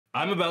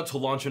I'm about to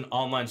launch an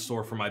online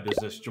store for my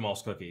business,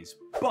 Jamal's Cookies,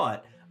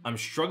 but I'm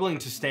struggling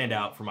to stand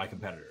out from my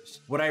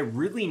competitors. What I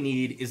really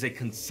need is a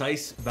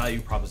concise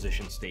value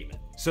proposition statement.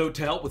 So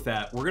to help with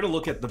that, we're gonna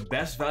look at the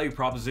best value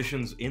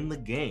propositions in the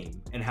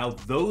game and how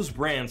those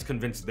brands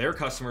convince their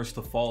customers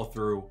to follow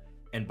through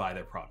and buy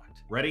their product.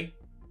 Ready?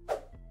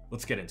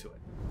 Let's get into it.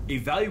 A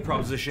value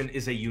proposition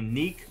is a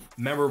unique,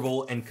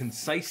 memorable, and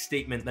concise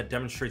statement that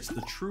demonstrates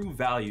the true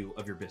value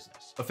of your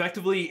business.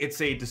 Effectively, it's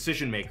a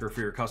decision maker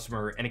for your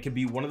customer, and it can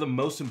be one of the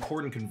most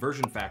important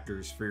conversion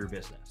factors for your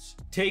business.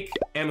 Take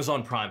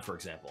Amazon Prime, for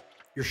example.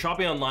 You're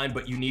shopping online,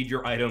 but you need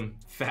your item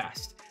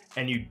fast,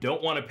 and you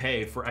don't want to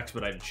pay for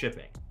expedited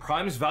shipping.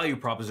 Prime's value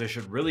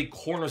proposition really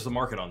corners the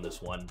market on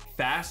this one.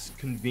 Fast,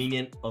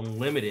 convenient,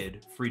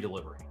 unlimited free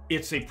delivery.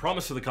 It's a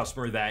promise to the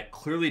customer that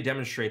clearly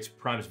demonstrates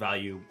Prime's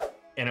value,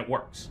 and it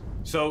works.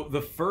 So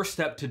the first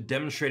step to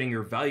demonstrating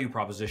your value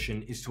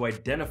proposition is to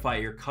identify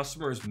your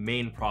customer's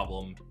main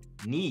problem,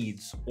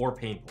 needs, or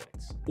pain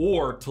points.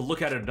 Or to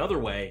look at it another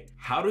way,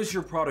 how does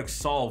your product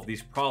solve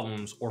these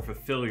problems or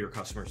fulfill your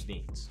customer's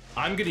needs?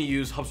 I'm gonna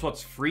use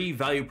HubSpot's free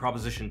value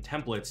proposition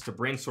templates to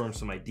brainstorm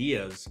some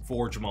ideas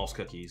for Jamal's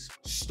Cookies,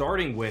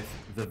 starting with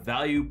the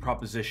value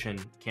proposition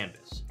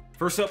canvas.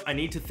 First up, I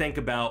need to think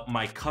about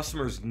my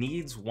customers'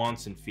 needs,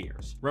 wants, and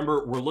fears.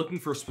 Remember, we're looking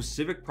for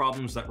specific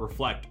problems that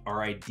reflect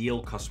our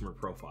ideal customer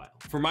profile.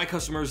 For my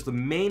customers, the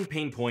main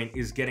pain point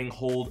is getting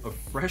hold of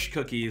fresh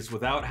cookies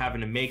without having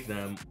to make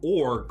them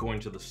or going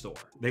to the store.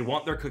 They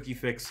want their cookie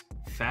fix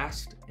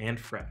fast and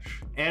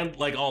fresh. And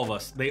like all of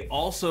us, they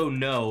also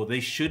know they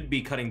should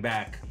be cutting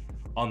back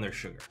on their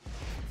sugar.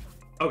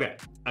 Okay,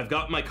 I've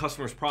got my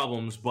customers'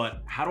 problems,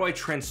 but how do I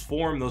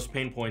transform those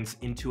pain points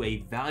into a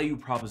value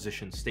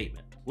proposition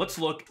statement? Let's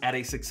look at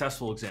a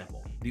successful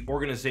example, the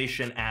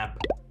organization app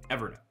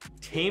Evernote.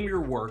 Tame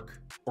your work,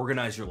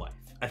 organize your life.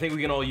 I think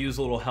we can all use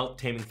a little help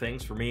taming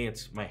things. For me,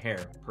 it's my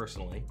hair,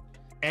 personally.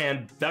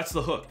 And that's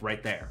the hook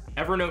right there.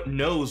 Evernote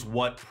knows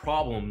what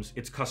problems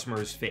its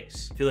customers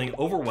face. Feeling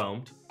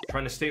overwhelmed,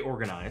 trying to stay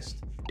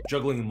organized,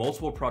 juggling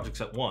multiple projects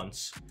at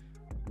once,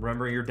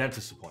 remembering your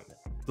dentist appointment.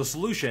 The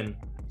solution,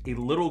 a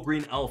little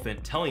green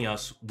elephant telling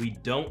us we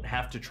don't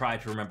have to try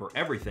to remember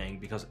everything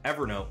because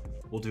Evernote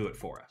will do it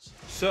for us.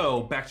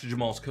 So back to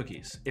Jamal's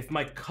Cookies. If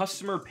my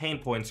customer pain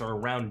points are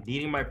around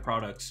needing my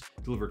products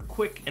delivered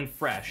quick and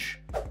fresh,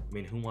 I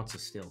mean, who wants a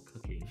stale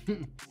cookie?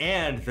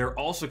 And they're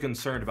also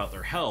concerned about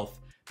their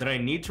health, then I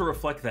need to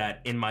reflect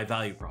that in my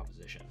value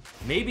proposition.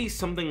 Maybe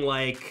something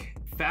like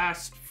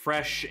fast,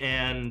 fresh,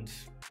 and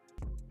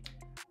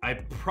I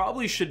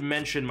probably should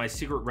mention my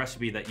secret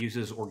recipe that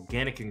uses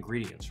organic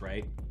ingredients,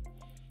 right?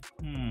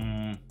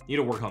 Need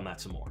to work on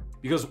that some more.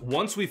 Because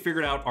once we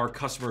figured out our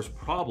customers'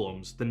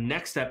 problems, the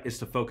next step is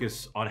to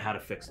focus on how to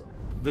fix them.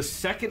 The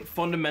second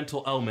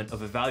fundamental element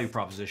of a value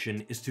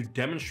proposition is to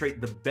demonstrate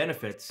the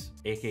benefits,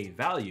 aka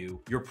value,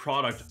 your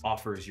product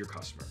offers your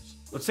customers.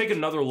 Let's take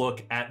another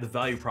look at the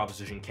value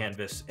proposition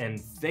canvas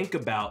and think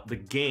about the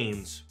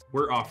gains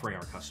we're offering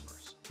our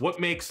customers.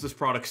 What makes this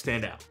product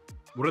stand out?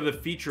 What are the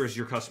features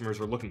your customers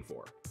are looking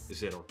for?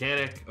 Is it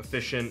organic,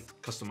 efficient,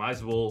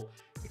 customizable,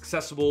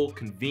 accessible,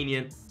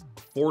 convenient,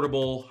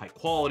 affordable, high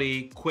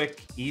quality,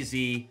 quick,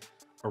 easy,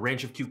 a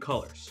range of cute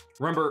colors?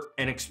 Remember,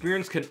 an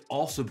experience can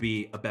also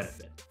be a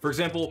benefit. For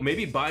example,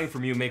 maybe buying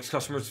from you makes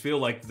customers feel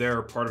like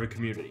they're part of a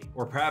community,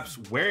 or perhaps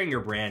wearing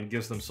your brand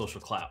gives them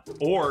social clout,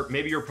 or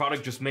maybe your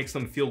product just makes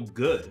them feel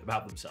good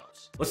about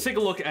themselves. Let's take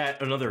a look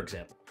at another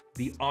example,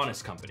 The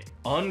Honest Company.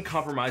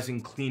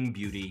 Uncompromising clean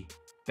beauty,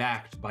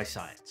 backed by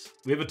science.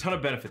 We have a ton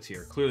of benefits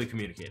here, clearly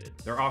communicated.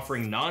 They're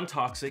offering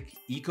non-toxic,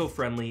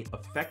 eco-friendly,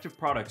 effective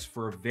products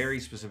for a very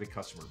specific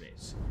customer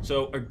base.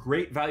 So a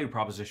great value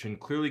proposition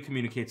clearly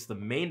communicates the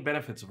main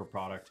benefits of a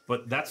product,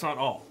 but that's not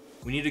all.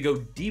 We need to go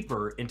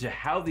deeper into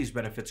how these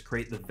benefits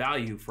create the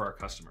value for our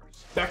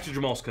customers. Back to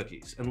Jamal's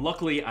Cookies, and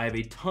luckily I have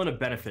a ton of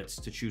benefits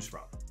to choose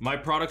from. My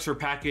products are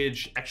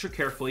packaged extra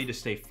carefully to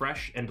stay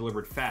fresh and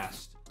delivered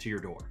fast to your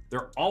door.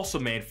 They're also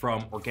made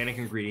from organic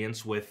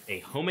ingredients with a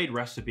homemade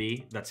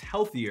recipe that's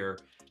healthier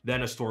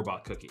than a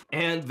store-bought cookie.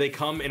 And they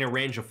come in a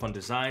range of fun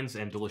designs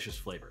and delicious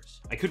flavors.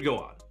 I could go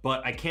on,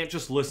 but I can't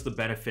just list the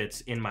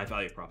benefits in my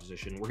value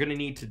proposition. We're gonna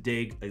need to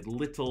dig a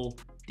little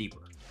deeper.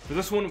 For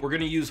this one, we're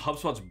gonna use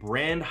HubSpot's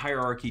brand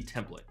hierarchy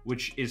template,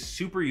 which is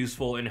super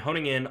useful in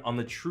honing in on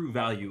the true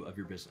value of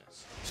your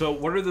business. So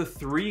what are the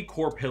 3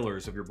 core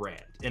pillars of your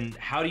brand, and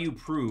how do you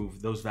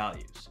prove those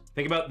values?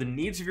 Think about the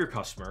needs of your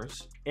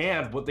customers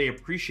and what they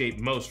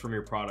appreciate most from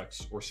your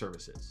products or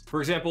services.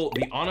 For example,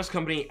 The Honest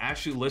Company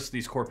actually lists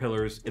these core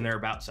pillars in their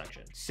About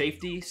section: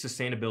 safety,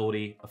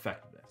 sustainability,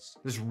 effectiveness.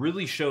 This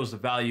really shows the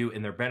value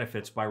in their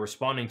benefits by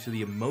responding to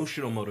the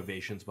emotional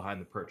motivations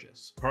behind the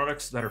purchase.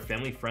 Products that are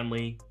family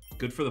friendly,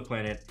 good for the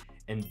planet,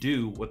 and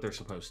do what they're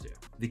supposed to.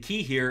 The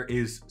key here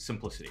is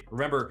simplicity.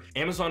 Remember,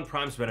 Amazon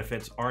Prime's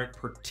benefits aren't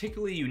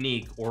particularly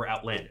unique or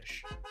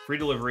outlandish. Free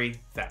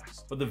delivery,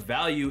 fast. But the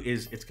value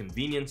is its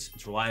convenience,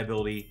 its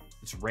reliability,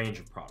 its range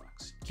of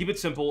products. Keep it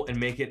simple and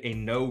make it a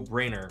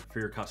no-brainer for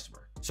your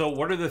customer. So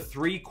what are the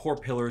 3 core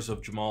pillars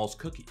of Jamal's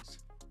Cookies?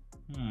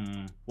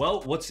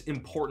 Well, what's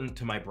important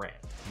to my brand?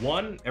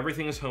 1,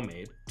 everything is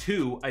homemade.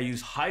 2, I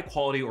use high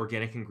quality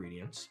organic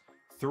ingredients.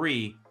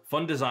 3,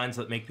 fun designs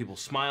that make people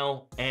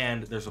smile,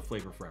 and there's a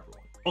flavor for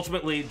everyone.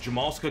 Ultimately,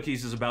 Jamal's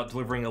Cookies is about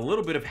delivering a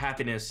little bit of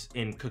happiness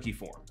in cookie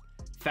form.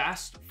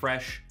 Fast,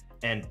 fresh,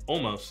 and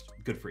almost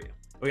good for you.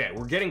 Okay,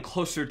 we're getting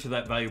closer to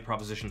that value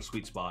proposition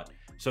sweet spot,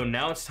 so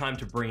now it's time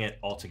to bring it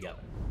all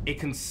together. A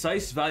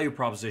concise value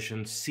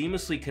proposition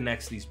seamlessly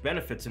connects these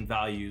benefits and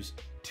values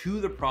to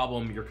the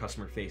problem your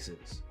customer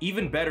faces.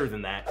 Even better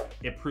than that,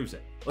 it proves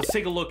it. Let's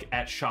take a look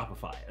at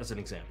Shopify as an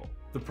example.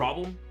 The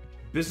problem?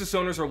 Business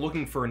owners are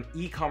looking for an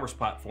e-commerce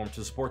platform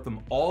to support them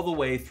all the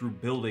way through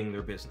building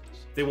their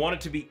business. They want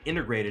it to be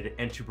integrated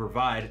and to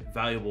provide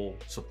valuable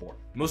support.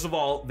 Most of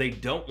all, they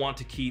don't want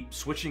to keep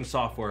switching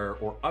software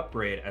or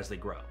upgrade as they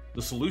grow.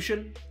 The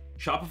solution?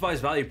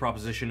 Shopify's value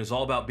proposition is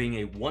all about being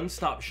a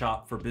one-stop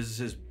shop for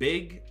businesses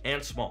big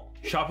and small.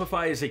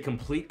 Shopify is a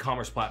complete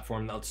commerce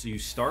platform that lets you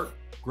start,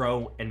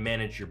 grow, and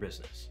manage your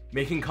business,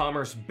 making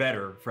commerce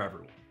better for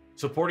everyone.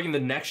 Supporting the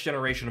next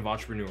generation of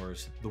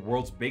entrepreneurs, the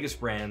world's biggest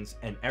brands,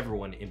 and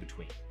everyone in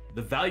between.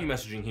 The value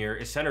messaging here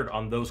is centered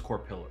on those core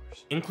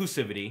pillars.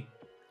 Inclusivity,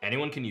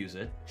 anyone can use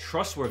it.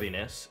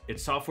 Trustworthiness,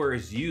 its software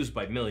is used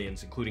by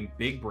millions, including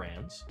big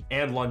brands.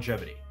 And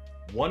longevity,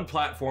 one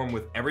platform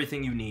with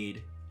everything you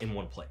need in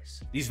one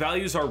place. These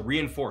values are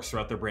reinforced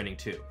throughout their branding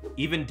too,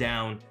 even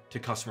down to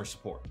customer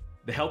support.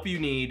 The help you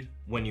need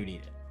when you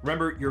need it.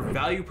 Remember, your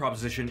value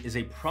proposition is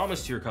a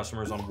promise to your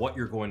customers on what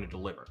you're going to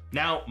deliver.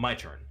 Now, my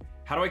turn.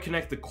 How do I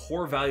connect the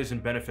core values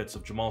and benefits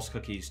of Jamal's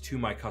Cookies to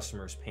my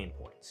customers' pain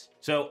points?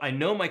 So I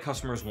know my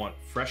customers want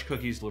fresh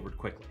cookies delivered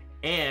quickly,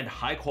 and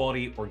high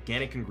quality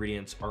organic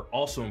ingredients are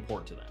also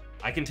important to them.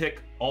 I can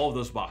tick all of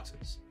those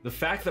boxes. The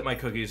fact that my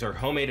cookies are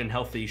homemade and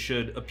healthy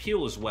should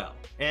appeal as well.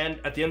 And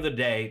at the end of the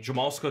day,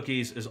 Jamal's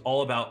Cookies is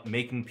all about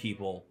making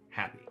people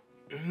happy.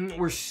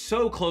 We're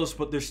so close,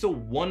 but there's still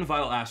one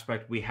vital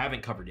aspect we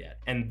haven't covered yet,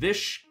 and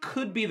this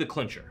could be the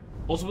clincher.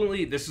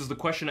 Ultimately, this is the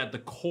question at the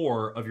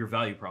core of your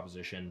value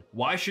proposition.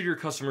 Why should your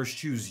customers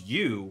choose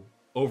you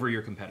over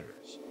your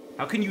competitors?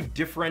 How can you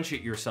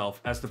differentiate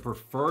yourself as the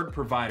preferred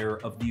provider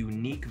of the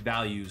unique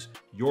values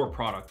your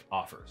product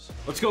offers?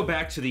 Let's go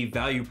back to the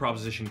value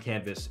proposition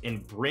canvas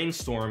and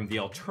brainstorm the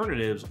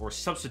alternatives or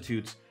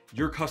substitutes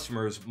your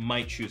customers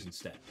might choose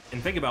instead.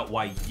 And think about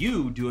why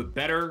you do it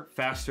better,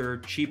 faster,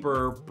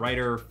 cheaper,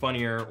 brighter,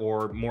 funnier,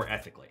 or more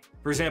ethically.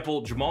 For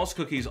example, Jamal's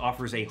Cookies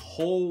offers a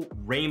whole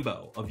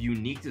rainbow of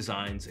unique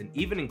designs and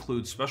even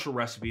includes special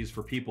recipes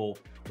for people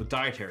with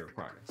dietary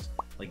requirements,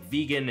 like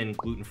vegan and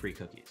gluten-free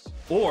cookies.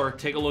 Or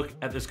take a look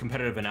at this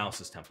competitive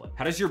analysis template.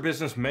 How does your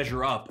business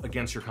measure up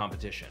against your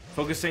competition?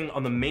 Focusing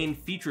on the main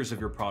features of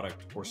your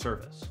product or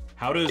service.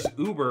 How does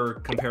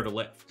Uber compare to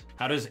Lyft?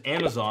 How does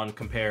Amazon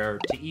compare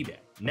to eBay?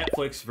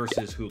 Netflix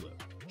versus Hulu.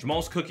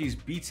 Jamal's Cookies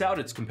beats out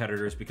its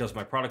competitors because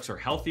my products are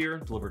healthier,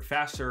 delivered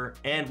faster,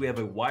 and we have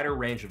a wider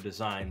range of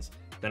designs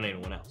than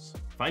anyone else.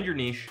 Find your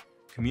niche,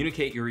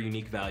 communicate your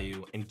unique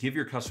value, and give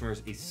your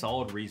customers a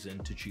solid reason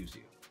to choose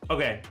you.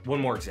 Okay,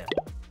 one more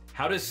example.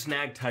 How does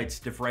snag tights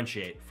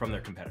differentiate from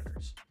their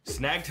competitors?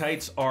 Snag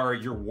tights are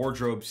your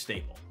wardrobe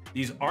staple.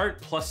 These aren't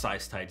plus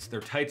size tights, they're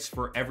tights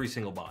for every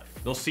single body.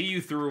 They'll see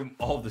you through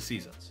all of the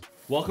seasons.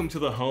 Welcome to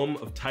the home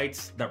of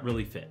tights that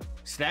really fit.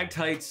 Snag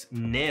Tights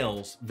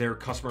nails their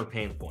customer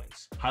pain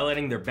points,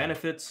 highlighting their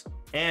benefits,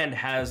 and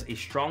has a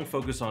strong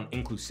focus on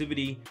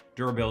inclusivity,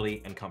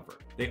 durability, and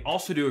comfort. They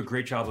also do a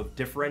great job of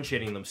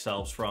differentiating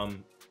themselves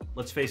from,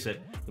 let's face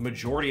it, the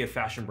majority of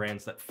fashion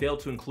brands that fail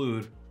to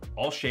include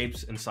all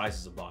shapes and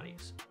sizes of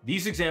bodies.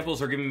 These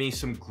examples are giving me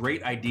some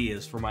great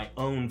ideas for my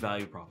own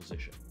value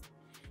proposition.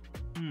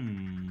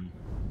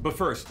 But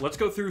first, let's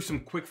go through some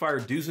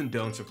quickfire do's and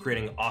don'ts of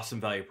creating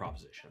awesome value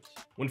propositions.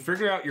 When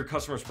figuring out your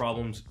customers'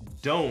 problems,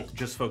 don't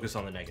just focus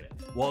on the negative.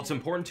 While it's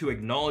important to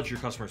acknowledge your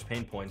customers'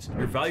 pain points,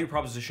 your value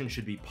proposition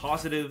should be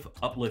positive,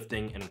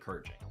 uplifting, and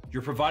encouraging.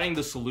 You're providing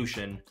the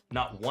solution,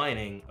 not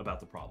whining about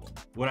the problem.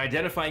 When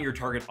identifying your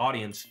target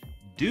audience,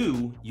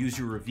 do use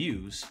your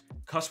reviews,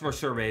 customer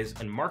surveys,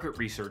 and market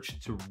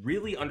research to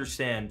really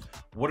understand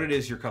what it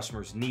is your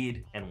customers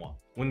need and want.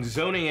 When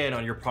zoning in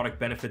on your product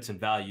benefits and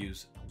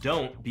values,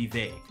 don't be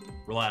vague.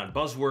 Rely on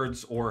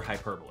buzzwords or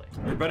hyperbole.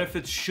 Your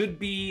benefits should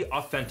be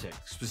authentic,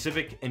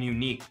 specific, and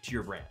unique to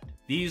your brand.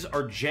 These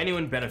are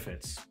genuine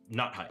benefits,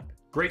 not hype.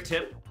 Great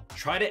tip,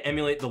 try to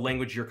emulate the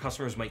language your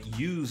customers might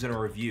use in a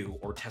review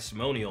or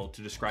testimonial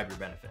to describe your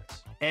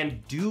benefits.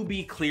 And do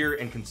be clear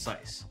and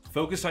concise.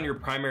 Focus on your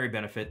primary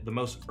benefit, the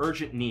most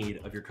urgent need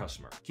of your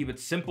customer. Keep it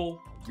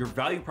simple. Your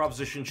value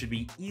proposition should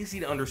be easy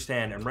to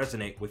understand and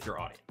resonate with your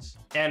audience.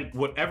 And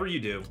whatever you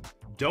do,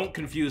 don't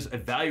confuse a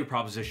value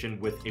proposition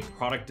with a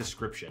product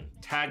description,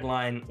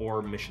 tagline,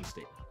 or mission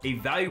statement. A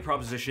value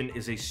proposition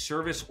is a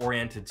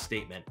service-oriented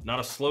statement, not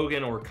a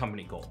slogan or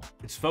company goal.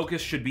 Its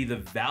focus should be the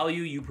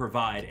value you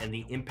provide and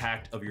the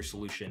impact of your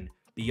solution,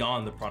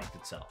 beyond the product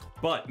itself.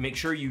 But make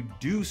sure you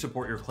do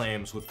support your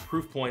claims with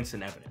proof points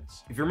and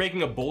evidence. If you're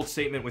making a bold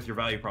statement with your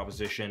value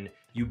proposition,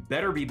 you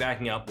better be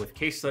backing up with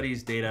case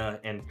studies, data,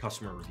 and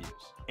customer reviews.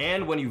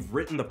 And when you've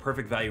written the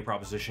perfect value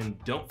proposition,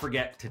 don't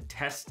forget to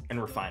test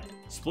and refine it.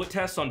 Split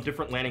test on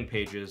different landing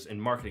pages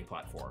and marketing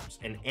platforms,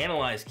 and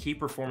analyze key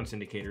performance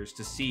indicators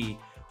to see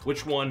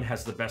which one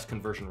has the best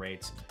conversion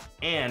rates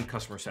and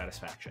customer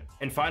satisfaction.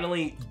 And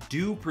finally,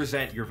 do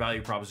present your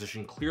value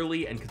proposition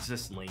clearly and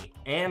consistently,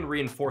 and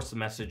reinforce the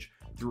message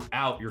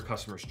throughout your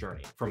customer's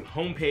journey, from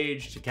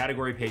homepage to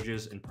category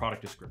pages and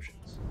product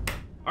descriptions.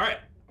 All right,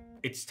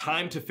 it's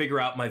time to figure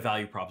out my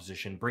value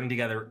proposition, bring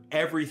together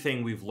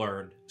everything we've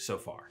learned so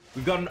far.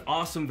 We've got an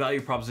awesome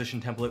value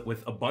proposition template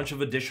with a bunch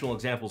of additional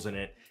examples in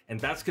it, and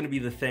that's gonna be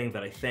the thing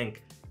that I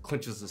think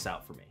clinches this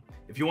out for me.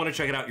 If you want to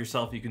check it out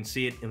yourself, you can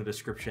see it in the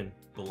description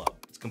below.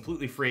 It's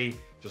completely free.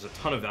 There's a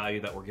ton of value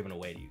that we're giving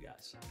away to you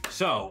guys.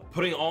 So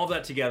putting all of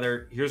that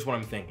together, here's what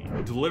I'm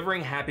thinking.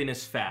 Delivering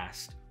happiness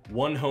fast,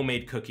 one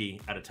homemade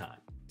cookie at a time.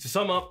 To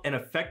sum up, an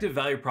effective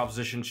value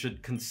proposition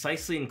should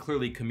concisely and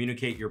clearly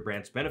communicate your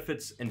brand's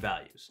benefits and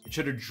values. It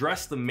should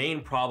address the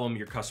main problem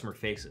your customer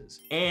faces,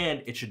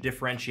 and it should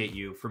differentiate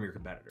you from your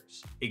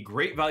competitors. A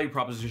great value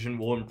proposition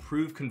will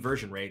improve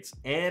conversion rates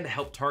and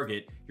help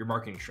target your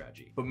marketing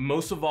strategy. But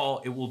most of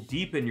all, it will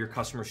deepen your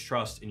customers'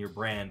 trust in your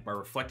brand by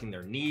reflecting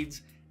their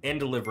needs and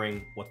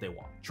delivering what they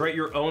want. To write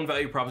your own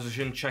value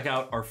proposition, check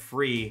out our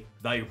free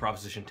value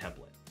proposition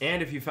template.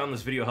 And if you found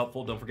this video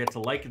helpful, don't forget to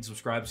like and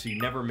subscribe so you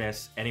never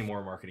miss any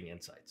more marketing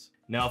insights.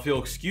 Now, if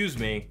you'll excuse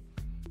me,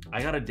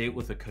 I got a date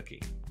with a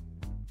cookie.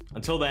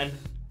 Until then,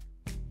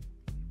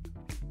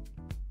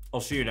 I'll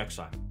see you next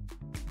time.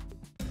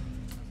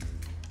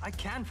 I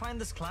can't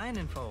find this client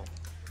info.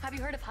 Have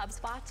you heard of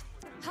HubSpot?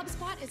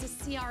 HubSpot is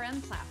a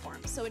CRM platform,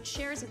 so it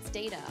shares its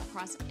data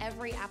across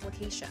every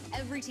application.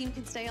 Every team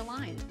can stay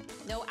aligned.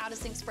 No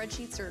out-of-sync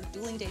spreadsheets or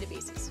dueling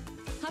databases.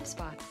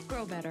 HubSpot.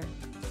 Grow better.